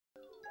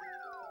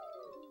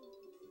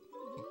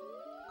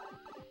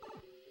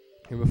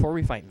Here, before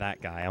we fight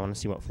that guy, I want to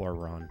see what floor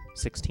we're on.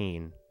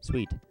 16.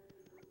 Sweet.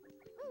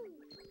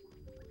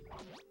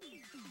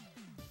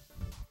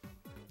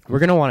 We're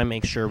going to want to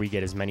make sure we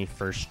get as many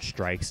first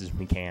strikes as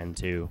we can,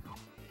 too.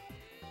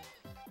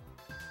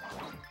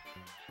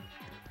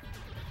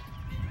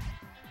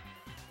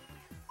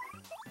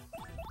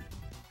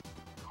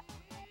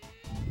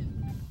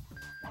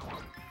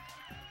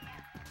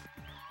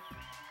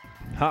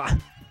 Ha!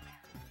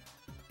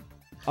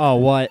 Oh,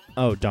 what?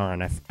 Oh,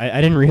 darn. I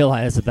didn't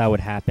realize that would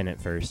happen at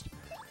first.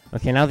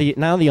 Okay, now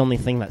the only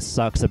thing that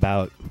sucks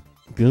about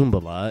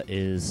Goombala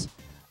is,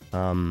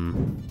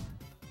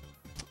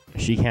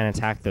 she can't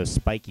attack those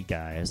spiky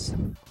guys.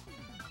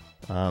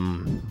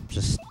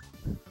 Just,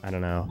 I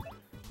don't know.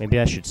 Maybe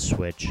I should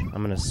switch.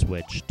 I'm gonna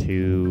switch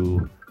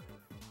to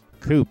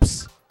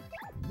Koops,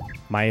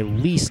 my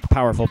least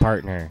powerful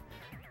partner.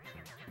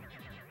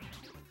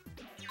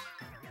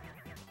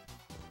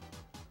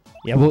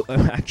 Yeah, well,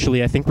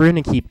 actually, I think we're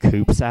going to keep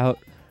Koops out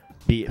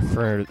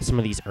for some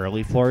of these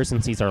early floors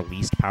since he's our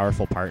least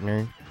powerful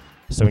partner.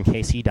 So in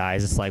case he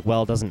dies, it's like,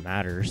 well, it doesn't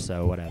matter,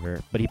 so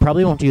whatever. But he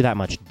probably won't do that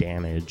much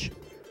damage.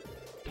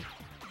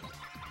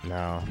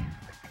 No.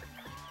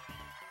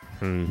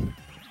 Then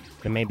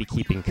maybe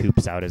keeping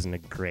Koops out isn't a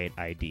great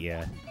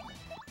idea.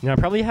 You know, I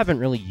probably haven't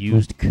really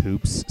used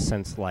Koops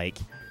since, like,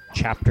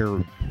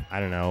 chapter, I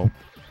don't know,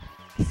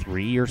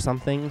 3 or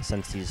something,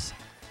 since he's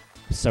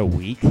so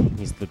weak.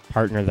 He's the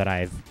partner that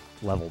I've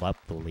leveled up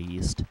the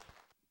least.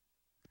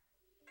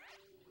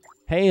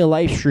 Hey, a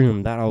life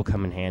shroom. That'll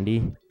come in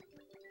handy.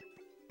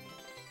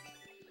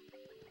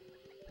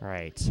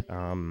 Alright,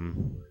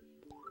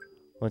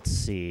 let's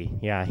see.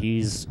 Yeah,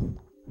 he's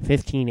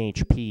 15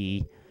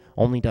 HP,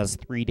 only does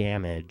 3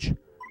 damage.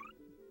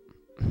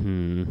 I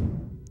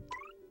don't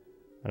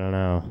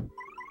know.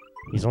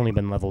 He's only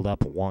been leveled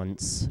up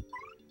once.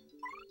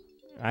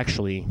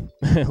 Actually,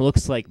 it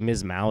looks like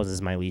Ms. Mouse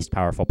is my least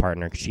powerful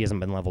partner, because she hasn't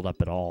been leveled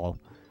up at all.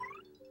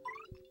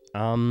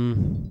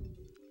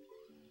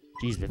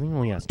 Geez, Vivian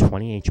only has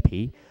 20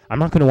 HP? I'm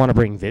not going to want to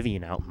bring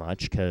Vivian out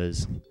much,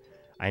 because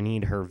I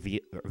need her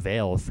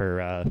veil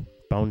for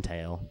Bone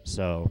Tail,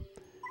 so...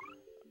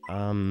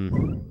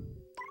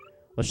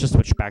 let's just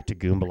switch back to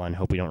Goombala and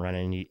hope we don't run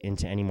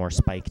into any more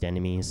spiked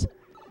enemies.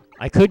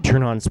 I could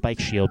turn on Spike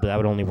Shield, but that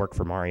would only work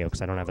for Mario,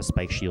 because I don't have a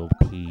Spike Shield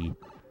P.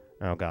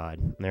 Oh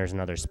god, there's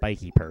another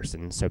spiky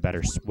person, so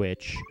better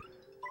switch.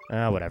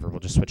 Whatever, we'll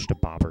just switch to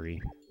Bobbery.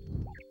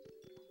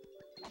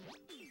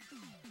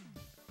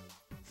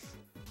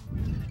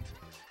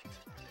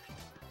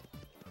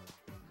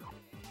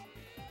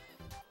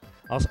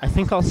 I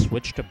think I'll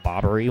switch to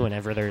Bobbery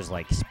whenever there's,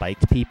 like,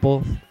 spiked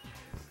people.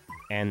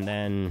 And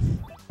then,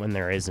 when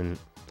there isn't,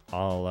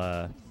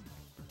 I'll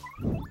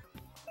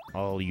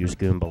use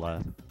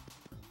Goombala.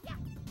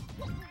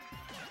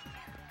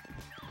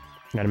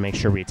 Gotta make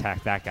sure we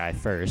attack that guy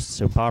first,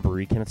 so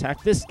Bobbery can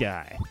attack this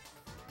guy.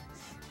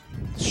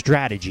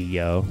 Strategy,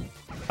 yo.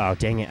 Oh,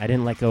 dang it, I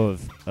didn't let go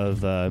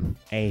of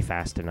A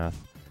fast enough.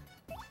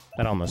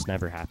 That almost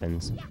never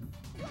happens.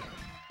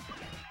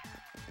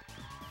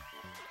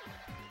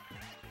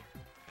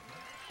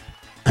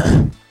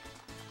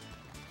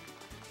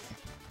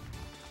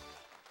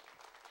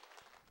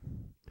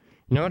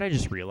 You know what I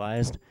just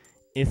realized?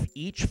 If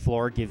each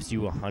floor gives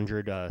you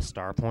 100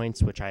 star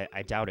points, which I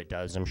doubt it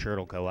does, I'm sure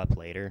it'll go up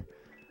later.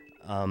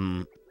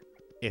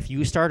 If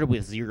you started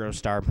with 0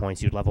 star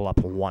points, you'd level up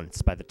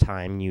once by the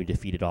time you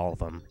defeated all of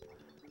them.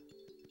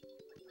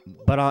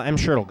 But I'm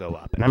sure it'll go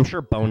up, and I'm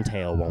sure Bone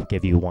Tail won't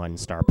give you 1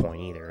 star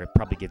point either. It'll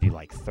probably give you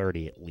like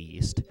 30 at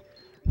least.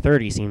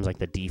 30 seems like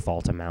the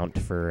default amount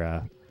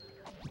for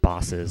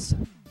bosses.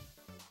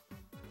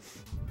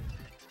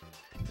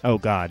 Oh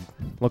god,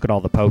 look at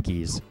all the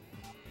pokies.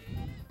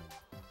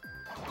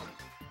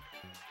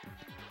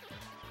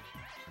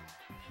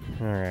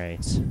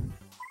 Alright.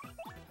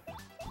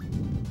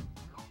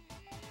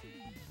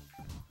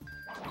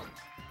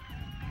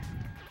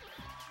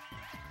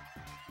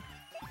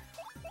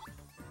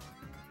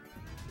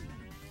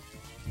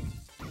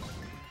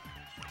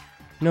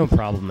 No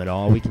problem at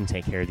all. We can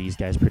take care of these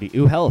guys pretty...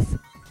 Ooh, health!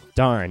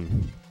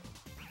 Darn.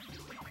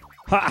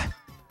 Ha!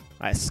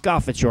 I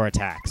scoff at your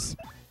attacks.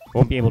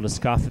 Won't be able to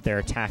scoff at their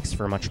attacks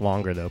for much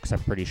longer, though, because I'm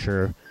pretty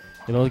sure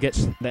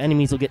the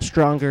enemies will get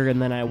stronger,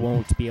 and then I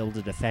won't be able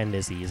to defend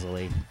as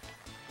easily.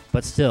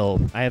 But still,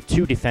 I have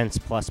 2 defense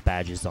plus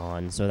badges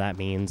on, so that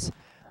means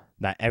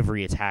that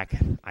every attack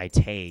I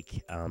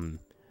take,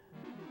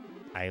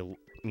 I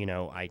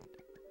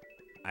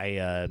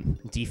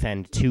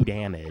defend 2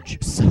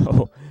 damage,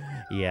 so,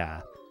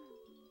 yeah.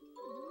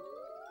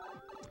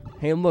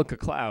 Hey, look, a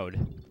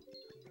cloud.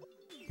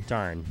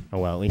 Darn. Oh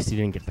well, at least he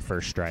didn't get the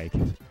first strike.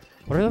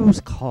 What are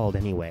those called,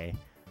 anyway?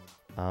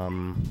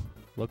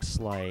 Looks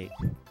like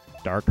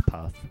Dark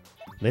Puff.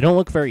 They don't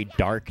look very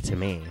dark to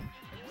me.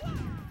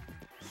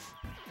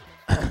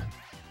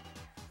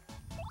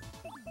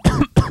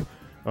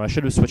 Oh, I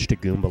should have switched to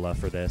Goombala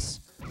for this.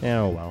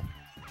 Oh, well.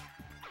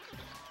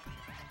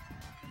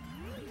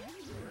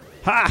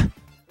 Ha!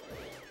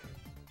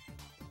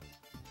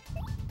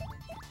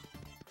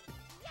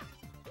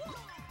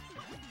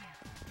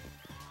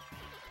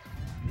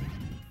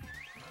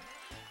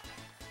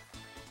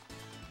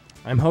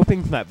 I'm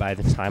hoping that by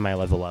the time I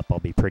level up, I'll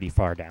be pretty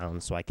far down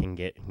so I can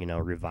get, you know,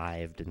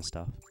 revived and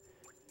stuff.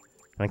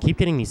 And I keep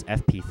getting these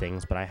FP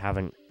things, but I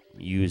haven't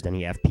used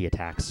any FP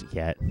attacks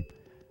yet.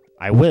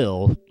 I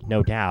will,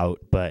 no doubt,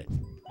 but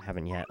I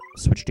haven't yet.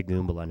 Switched to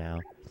Goombala now.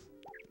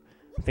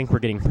 I think we're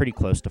getting pretty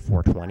close to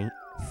 420.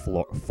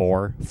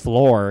 Floor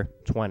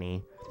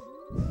 20.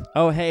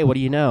 Oh, hey, what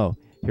do you know?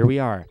 Here we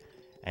are.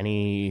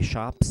 Any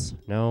shops?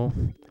 No?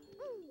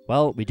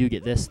 Well, we do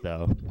get this,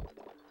 though.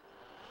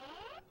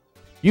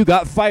 You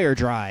got Fire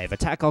Drive.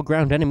 Attack all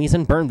ground enemies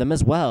and burn them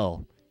as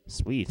well.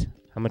 Sweet.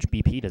 How much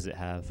BP does it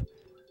have?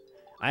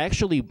 I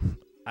actually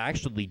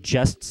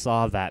just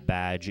saw that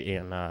badge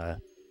in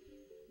the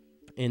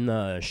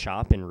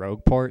shop in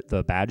Rogueport,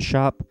 the badge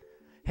shop.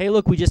 Hey,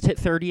 look, we just hit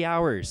 30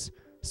 hours.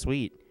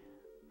 Sweet.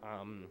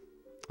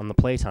 On the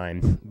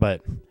playtime,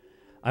 but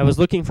I was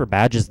looking for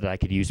badges that I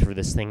could use for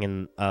this thing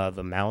in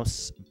the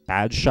mouse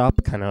badge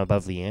shop, kind of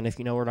above the inn, if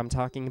you know what I'm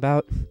talking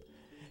about.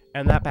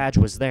 And that badge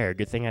was there.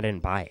 Good thing I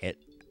didn't buy it.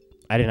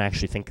 I didn't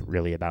actually think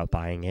really about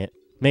buying it.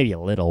 Maybe a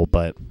little,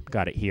 but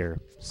got it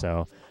here.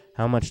 So,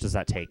 how much does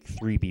that take?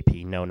 3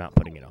 BP. No, not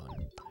putting it on.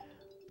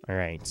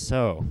 Alright,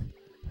 so,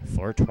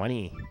 floor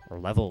 20, or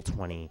level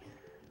 20.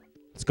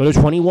 Let's go to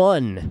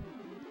 21.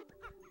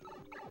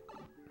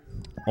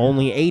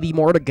 Only 80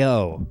 more to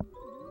go.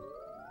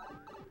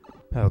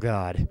 Oh,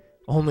 God.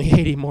 Only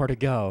 80 more to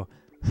go.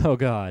 Oh,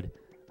 God.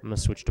 I'm going to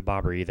switch to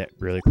Bobbery that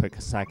really quick,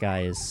 because that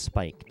guy is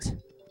spiked.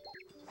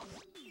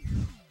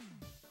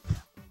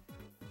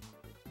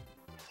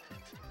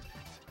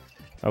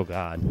 Oh,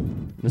 God.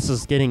 This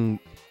is getting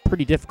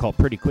pretty difficult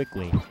pretty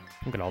quickly.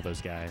 Look at all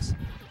those guys.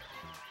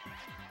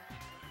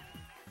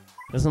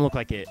 Doesn't look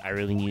like I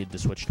really needed to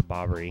switch to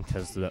Bobbery,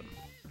 because the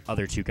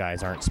other two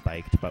guys aren't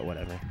spiked, but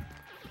whatever.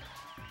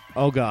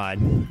 Oh, God.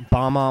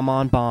 Bomb-om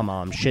on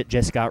bomb-om. Shit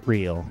just got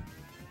real.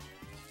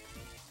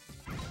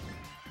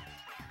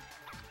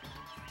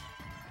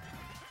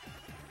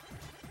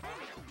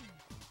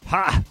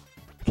 Ha!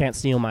 Can't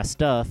steal my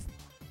stuff.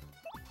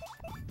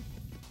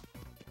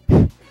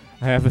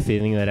 I have a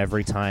feeling that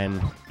every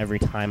time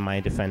my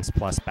Defense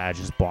Plus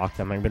badges block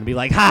them, I'm gonna be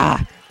like,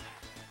 ha!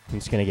 I'm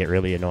just gonna get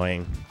really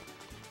annoying.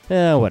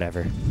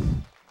 Whatever.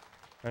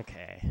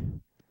 Okay.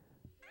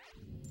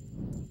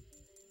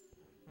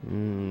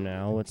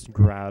 Now let's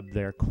grab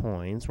their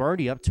coins. We're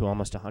already up to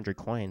almost 100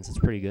 coins. That's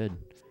pretty good.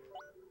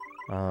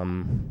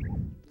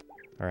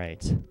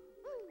 Alright.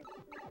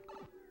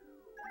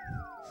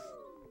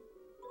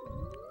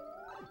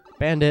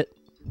 Bandit.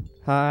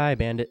 Hi,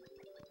 Bandit.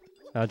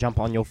 I'll jump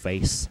on your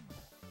face.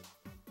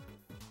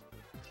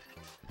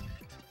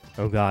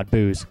 Oh, God,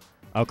 booze.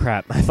 Oh,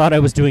 crap. I thought I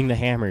was doing the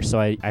hammer, so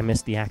I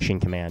missed the action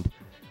command.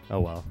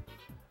 Oh, well.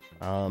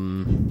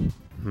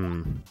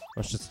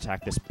 Let's just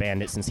attack this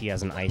bandit since he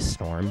has an ice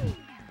storm.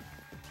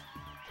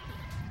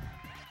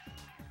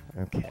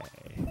 Okay.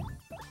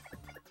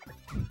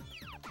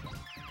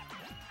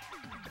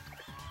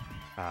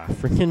 Ah,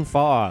 freaking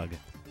fog.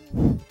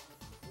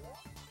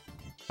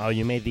 Oh,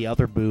 you made the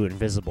other boo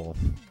invisible.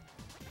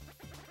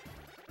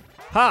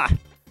 Ha!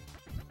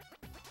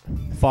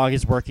 Fog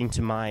is working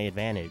to my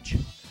advantage.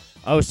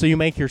 Oh, so you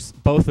make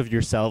both of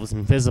yourselves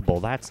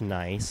invisible. That's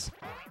nice.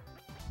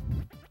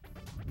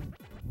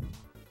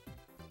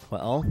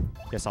 Well,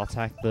 guess I'll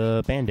attack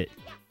the bandit.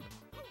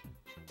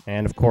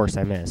 And of course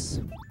I miss.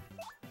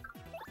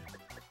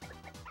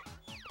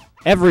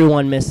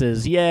 Everyone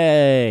misses!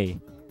 Yay!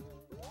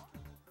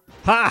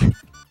 Ha!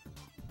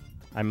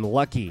 I'm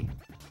lucky.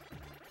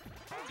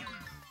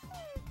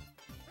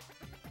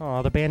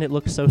 Aw, the bandit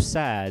looks so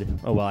sad.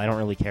 Oh well, I don't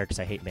really care because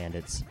I hate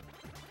bandits.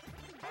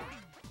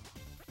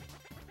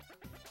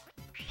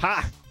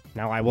 Ha!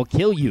 Now I will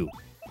kill you!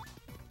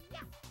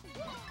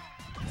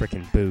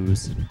 Frickin'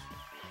 boos.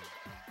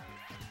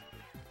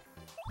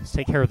 Let's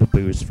take care of the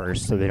boos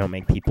first so they don't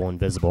make people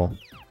invisible.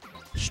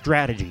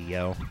 Strategy,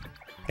 yo.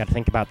 Gotta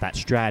think about that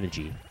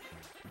strategy.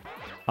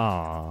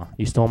 Aw,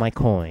 you stole my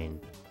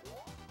coin.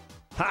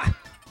 Ha!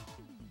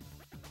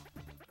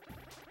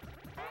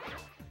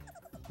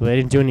 Well, they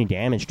didn't do any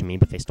damage to me,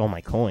 but they stole my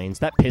coins.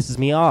 That pisses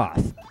me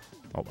off.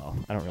 Oh well,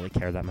 I don't really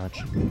care that much.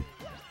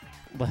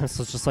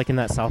 It's just like in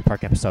that South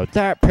Park episode.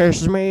 That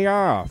pisses me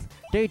off.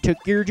 They took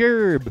your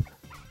job.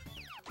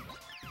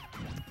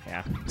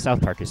 Yeah, South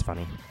Park is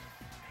funny.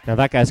 Now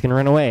that guy's gonna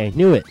run away.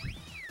 Knew it.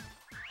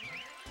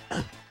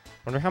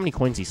 Wonder how many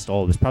coins he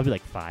stole. It was probably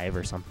like 5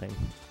 or something.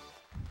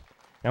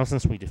 Now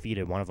since we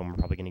defeated one of them, we're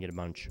probably gonna get a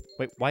bunch.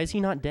 Wait, why is he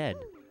not dead?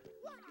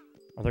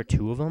 Are there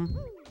 2 of them?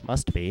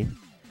 Must be.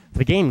 If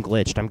the game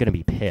glitched, I'm gonna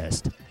be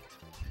pissed.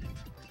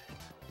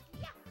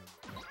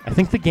 I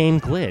think the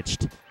game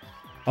glitched.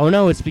 Oh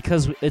no, it's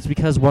because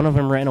one of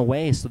them ran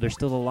away, so they're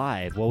still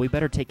alive. Well, we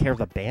better take care of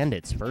the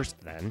bandits first,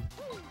 then.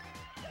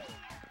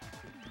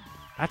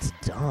 That's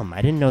dumb.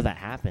 I didn't know that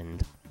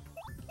happened.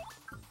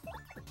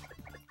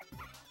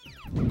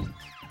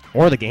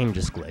 Or the game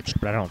just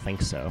glitched, but I don't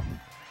think so.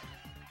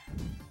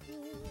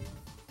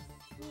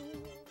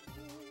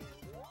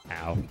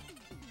 Ow.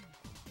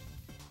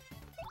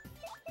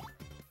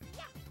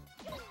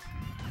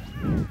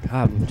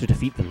 God, we have to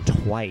defeat them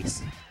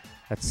twice.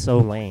 That's so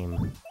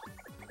lame.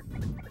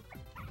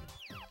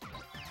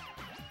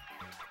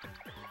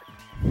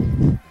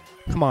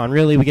 Come on,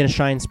 really? We get a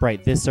Shine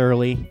Sprite this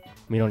early?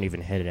 We don't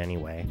even hit it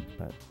anyway,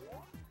 but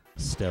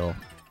still.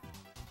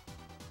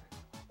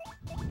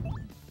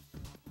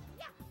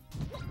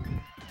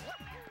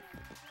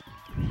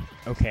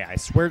 Okay, I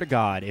swear to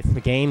God, if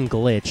the game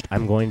glitched,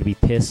 I'm going to be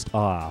pissed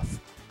off.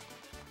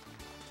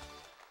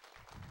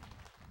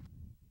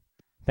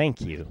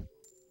 Thank you.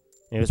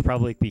 It was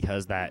probably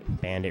because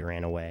that bandit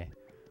ran away,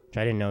 which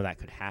I didn't know that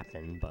could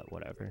happen, but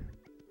whatever.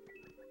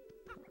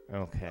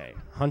 Okay,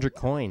 100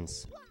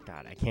 coins.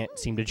 God, I can't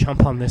seem to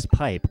jump on this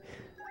pipe.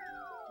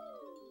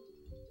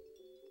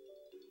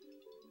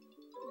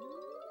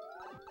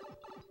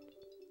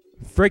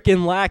 Frickin'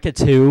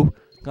 Lakitu!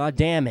 God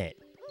damn it.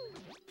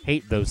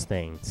 Hate those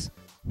things.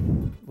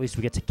 At least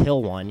we get to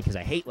kill one, because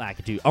I hate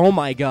Lakitu. Oh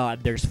my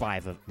God, there's 4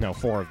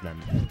 of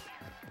them.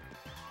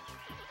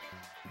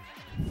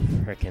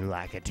 Frickin'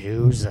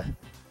 Lakitus.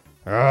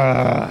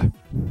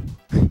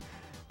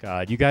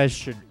 God, you guys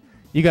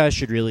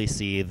should really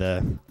see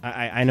the...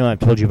 I know I've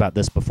told you about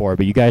this before,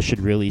 but you guys should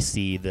really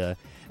see the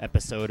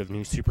episode of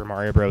New Super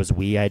Mario Bros.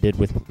 Wii I did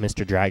with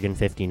Mr. Dragon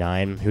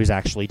 59, who's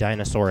actually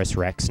Dinosaurus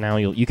Rex now.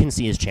 You can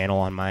see his channel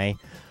on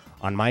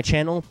my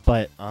channel,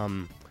 but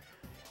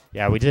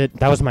yeah, we did.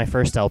 That was my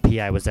first LP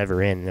I was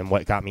ever in, and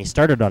what got me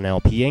started on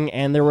LPing.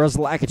 And there was a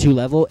Lakitu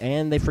level,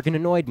 and they freaking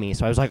annoyed me.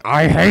 So I was like,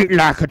 I hate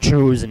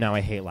Lakitus, and now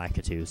I hate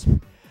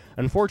Lakitus.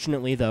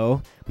 Unfortunately,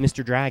 though,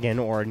 Mr. Dragon,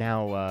 or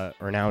now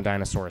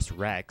Dinosaurus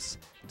Rex,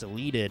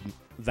 deleted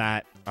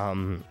that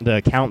the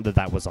account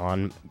that was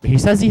on. He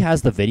says he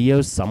has the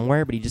videos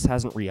somewhere, but he just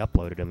hasn't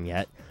re-uploaded them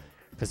yet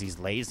because he's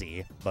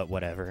lazy. But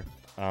whatever.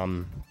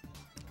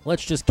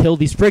 Let's just kill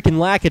these freaking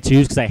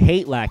Lakitus because I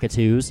hate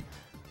Lakitus.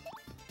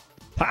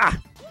 Ha!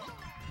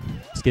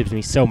 This gives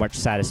me so much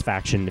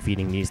satisfaction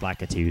defeating these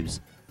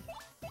Lakitus.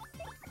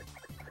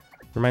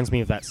 Reminds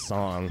me of that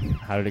song.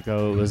 How did it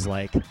go? It was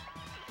like,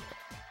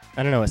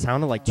 I don't know, it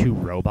sounded like 2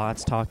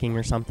 robots talking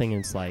or something.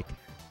 It's like,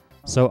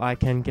 so I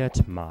can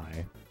get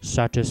my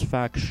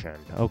satisfaction.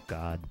 Oh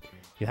God.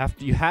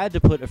 You had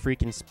to put a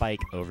freaking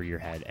spike over your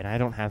head, and I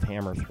don't have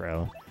hammer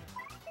throw.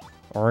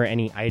 Or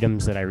any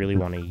items that I really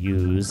want to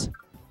use.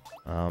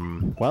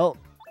 Well,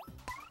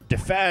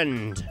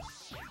 defend!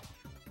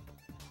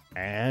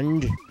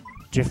 And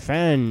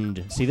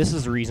defend. See, this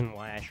is the reason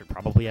why I should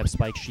probably have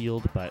Spike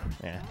Shield, but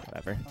yeah,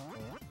 whatever.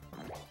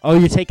 Oh,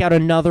 you take out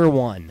another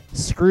one.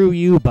 Screw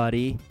you,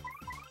 buddy.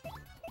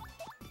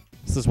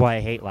 This is why I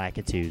hate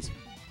Lakitus.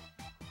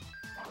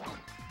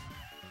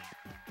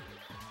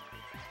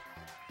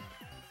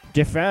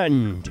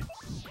 Defend.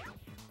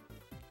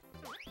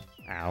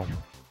 Ow.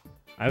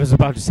 I was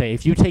about to say,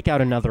 if you take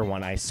out another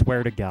one, I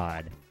swear to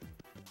God.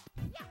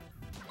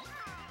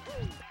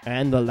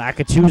 And the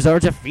Lakitus are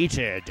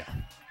defeated.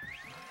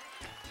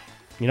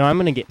 You know, I'm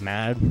gonna get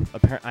mad.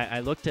 I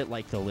looked at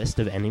like the list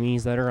of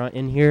enemies that are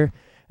in here,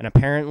 and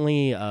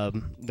apparently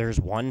there's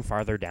one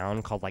farther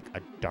down called like a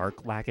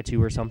dark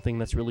Lakitu or something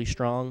that's really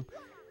strong.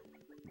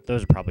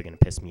 Those are probably gonna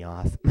piss me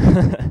off.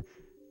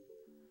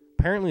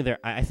 Apparently,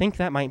 I think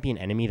that might be an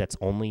enemy that's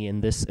only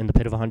in the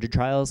Pit of 100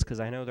 Trials, because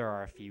I know there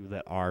are a few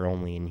that are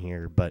only in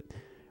here, but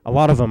a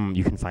lot of them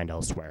you can find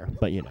elsewhere.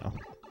 But you know.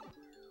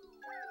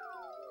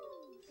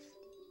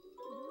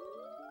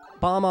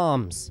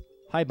 Bomb-oms!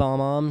 Hi,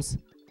 bomb-oms.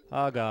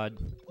 Oh, God.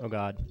 Oh,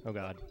 God. Oh,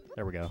 God.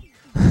 There we go.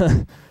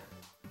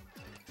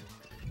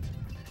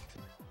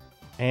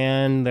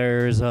 And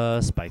there's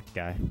a spiked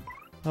guy.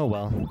 Oh,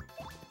 well.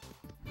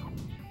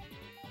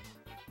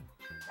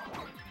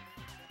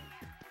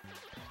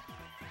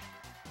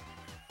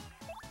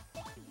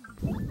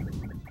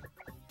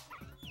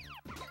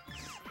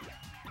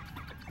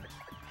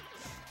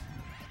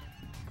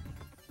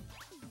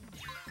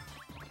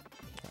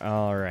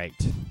 Alright,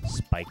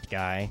 spiked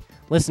guy.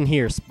 Listen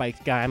here,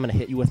 spiked guy, I'm gonna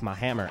hit you with my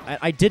hammer.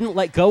 I didn't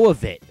let go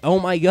of it. Oh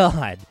my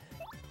God.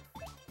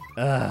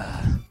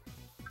 Ugh.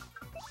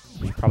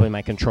 Probably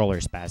my controller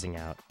spazzing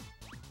out.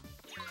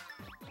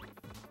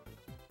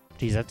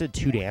 Geez, that did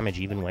 2 damage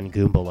even when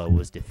Goombolo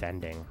was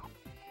defending.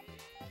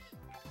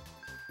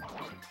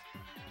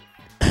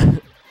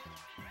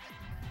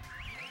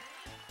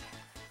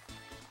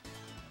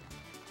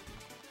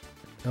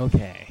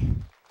 Okay.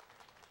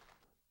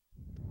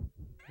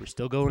 We're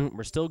still doing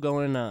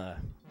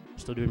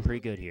pretty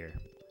good here.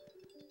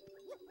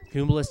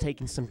 Goombola's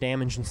taking some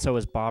damage, and so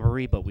is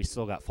Bobbery, but we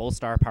still got full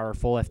star power,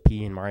 full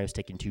FP, and Mario's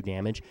taking 2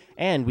 damage,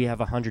 and we have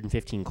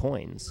 115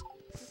 coins.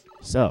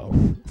 So,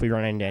 if we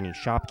run into any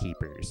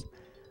shopkeepers,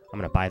 I'm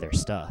gonna buy their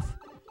stuff.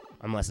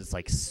 Unless it's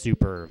like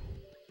super,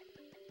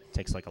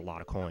 takes like a lot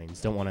of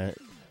coins. Don't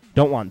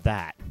want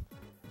that.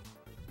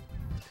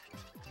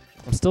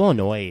 I'm still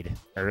annoyed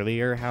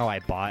earlier how I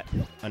bought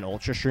an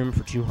Ultra Shroom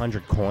for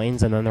 200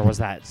 coins, and then there was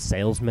that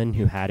salesman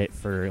who had it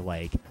for,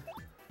 like,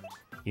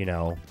 you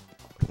know,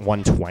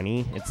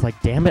 120. It's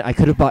like, damn it, I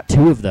could have bought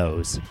 2 of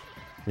those.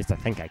 At least I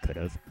think I could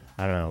have.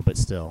 I don't know, but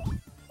still.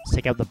 Let's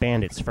take out the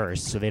bandits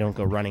first so they don't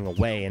go running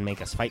away and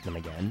make us fight them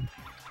again.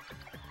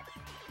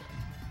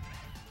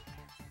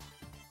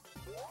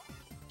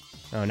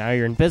 Oh, now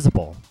you're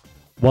invisible.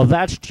 Well,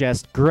 that's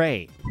just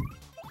great.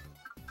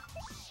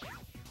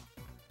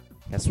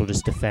 Guess we'll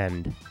just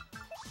defend.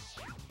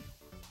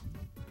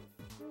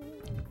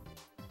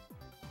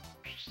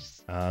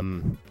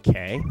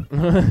 Okay.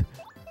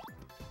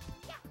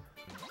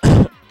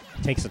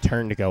 Takes a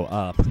turn to go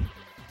up.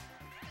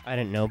 I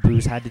didn't know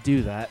Booze had to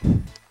do that.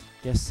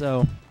 Guess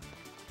so.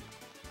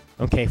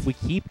 Okay, if we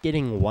keep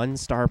getting 1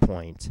 star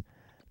point,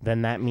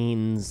 then that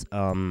means,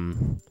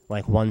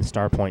 like 1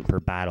 star point per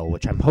battle,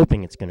 which I'm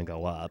hoping it's gonna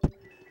go up.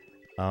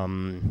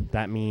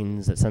 That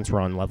means that since we're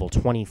on level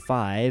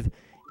 25,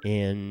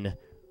 in,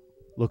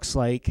 looks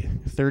like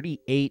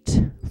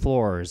 38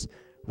 floors,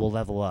 we'll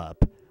level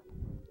up.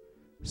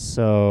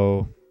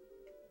 So,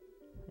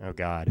 oh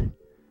god.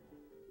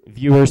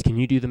 Viewers, can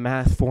you do the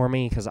math for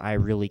me? Because I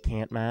really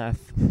can't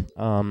math.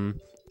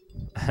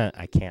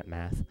 I can't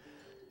math.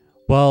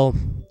 Well,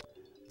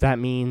 that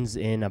means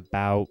in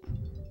about,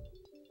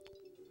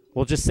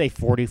 we'll just say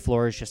 40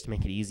 floors just to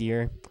make it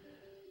easier.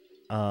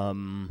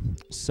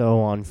 So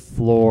on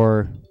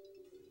floor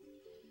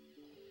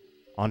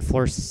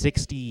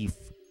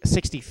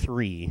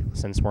 63,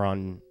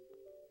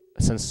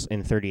 since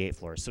in 38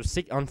 floors. So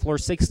on floor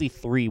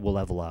 63, we'll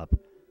level up.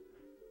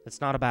 That's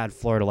not a bad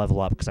floor to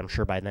level up, because I'm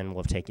sure by then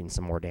we'll have taken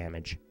some more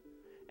damage.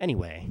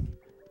 Anyway,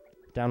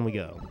 down we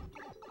go.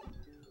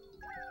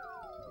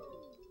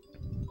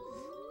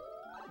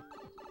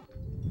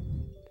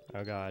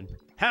 Oh god.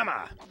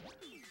 Hammer!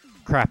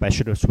 Crap, I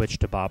should have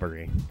switched to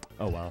Bobbery.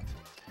 Oh well.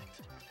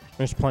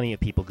 There's plenty of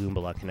people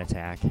Goombala can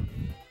attack.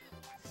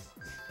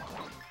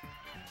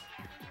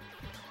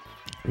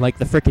 Like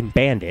the frickin'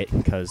 Bandit,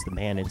 because the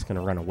Bandit's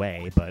gonna run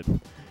away, but...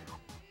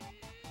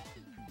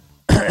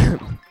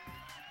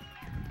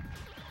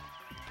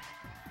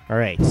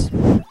 Alright,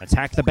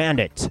 attack the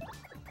Bandit!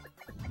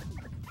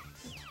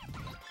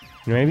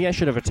 Maybe I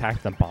should have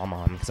attacked the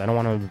Bomb-Omb, because I don't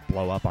want to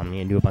blow up on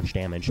me and do a bunch of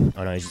damage.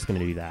 Oh no, he's just gonna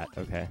do that.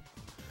 Okay.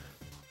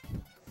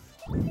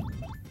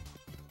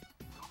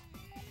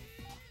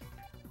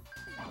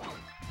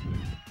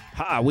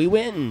 Ha! We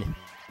win!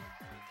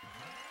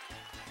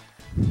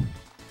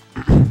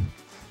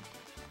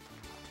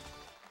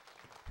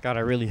 God,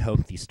 I really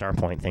hope these star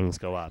point things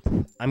go up.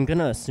 I'm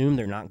gonna assume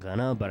they're not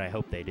gonna, but I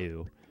hope they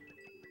do.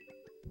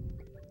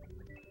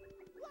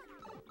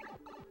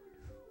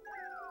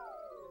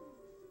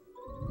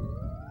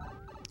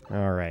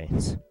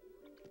 Alright.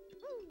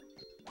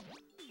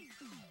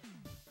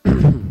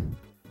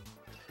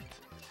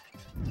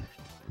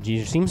 Gee,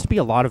 there seems to be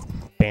a lot of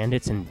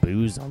bandits and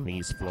booze on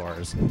these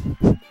floors.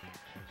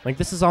 Like,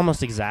 this is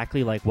almost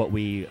exactly like what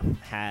we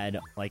had,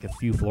 like, a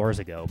few floors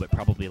ago, but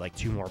probably, like,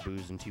 2 more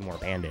boos and 2 more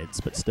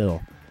bandits, but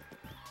still.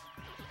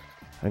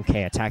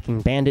 Okay,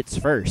 attacking bandits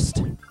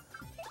first.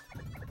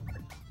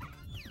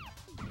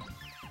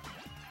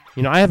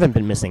 You know, I haven't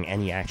been missing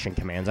any action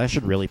commands. I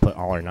should really put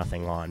all or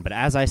nothing on, but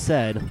as I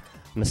said, I'm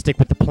gonna stick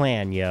with the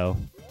plan, yo.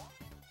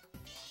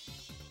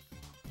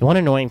 The one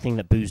annoying thing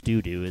that boos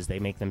do is they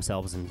make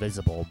themselves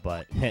invisible,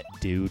 but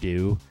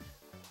do.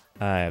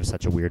 I have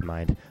such a weird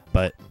mind,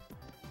 but...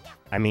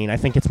 I mean, I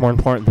think it's more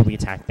important that we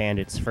attack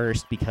bandits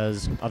first,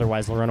 because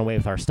otherwise they'll run away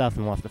with our stuff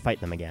and we'll have to fight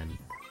them again.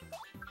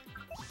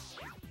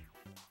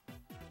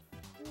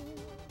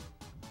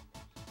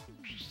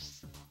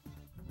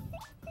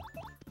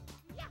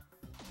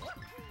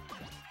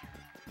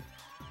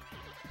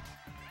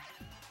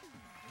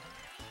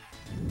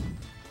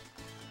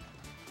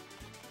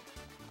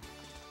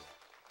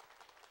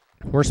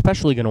 We're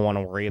especially going to want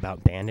to worry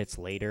about bandits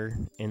later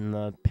in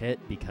the pit,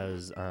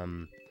 because,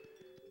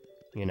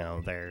 you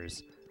know,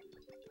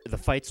 the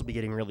fights will be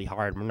getting really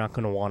hard. We're not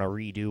going to want to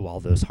redo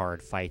all those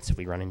hard fights if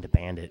we run into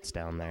bandits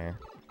down there.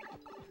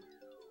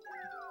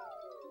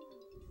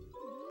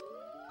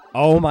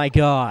 Oh my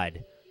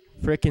god!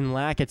 Frickin'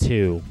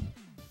 Lakitu.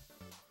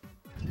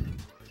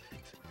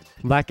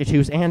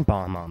 Lakitus and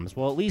Bomb-Ombs.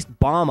 Well, at least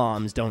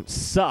Bomb-Ombs don't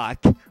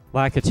suck.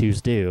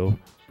 Lakitus do.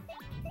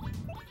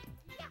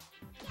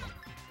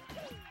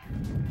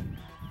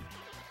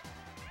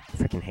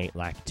 Frickin' hate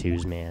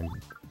Lakitus, man.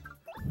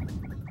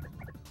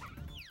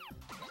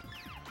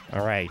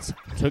 Alright,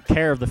 took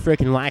care of the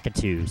frickin'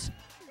 Lakitus.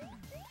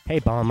 Hey,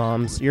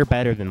 Bomb-Ombs, you're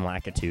better than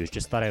Lakitus.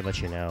 Just thought I'd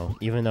let you know.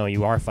 Even though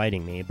you are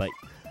fighting me, but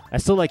I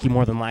still like you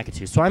more than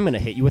Lakitus, so I'm gonna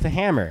hit you with a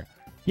hammer.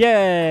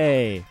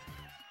 Yay!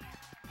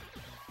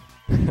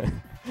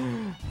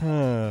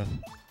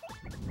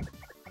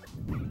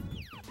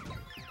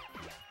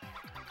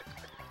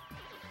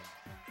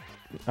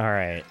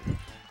 Alright.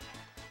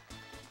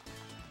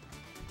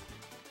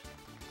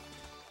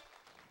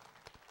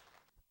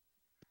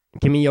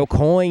 Give me your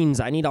coins.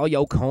 I need all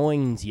your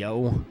coins,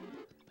 yo.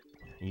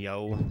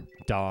 Yo,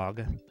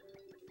 dog.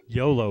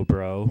 YOLO,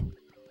 bro.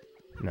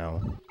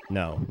 No,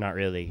 not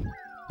really.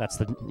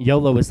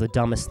 YOLO is the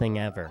dumbest thing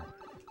ever.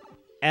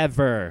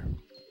 Ever.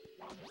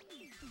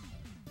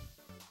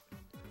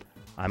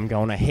 I'm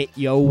gonna hit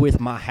yo with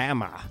my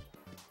hammer.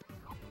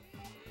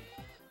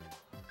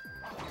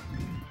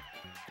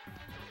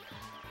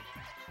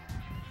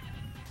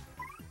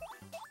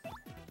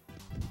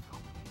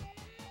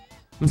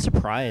 I'm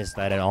surprised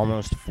that at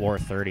almost floor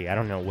 30, I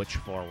don't know which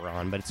floor we're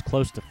on, but it's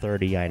close to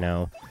 30, I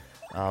know.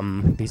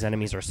 These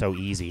enemies are so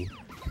easy.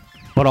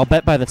 But I'll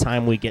bet by the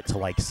time we get to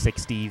like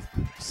 60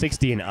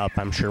 and up,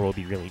 I'm sure will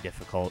be really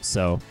difficult.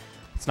 So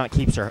let's not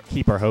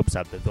keep our hopes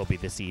up that they'll be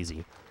this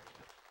easy.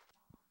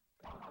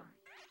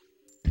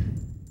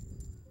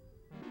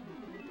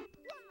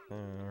 All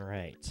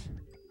right.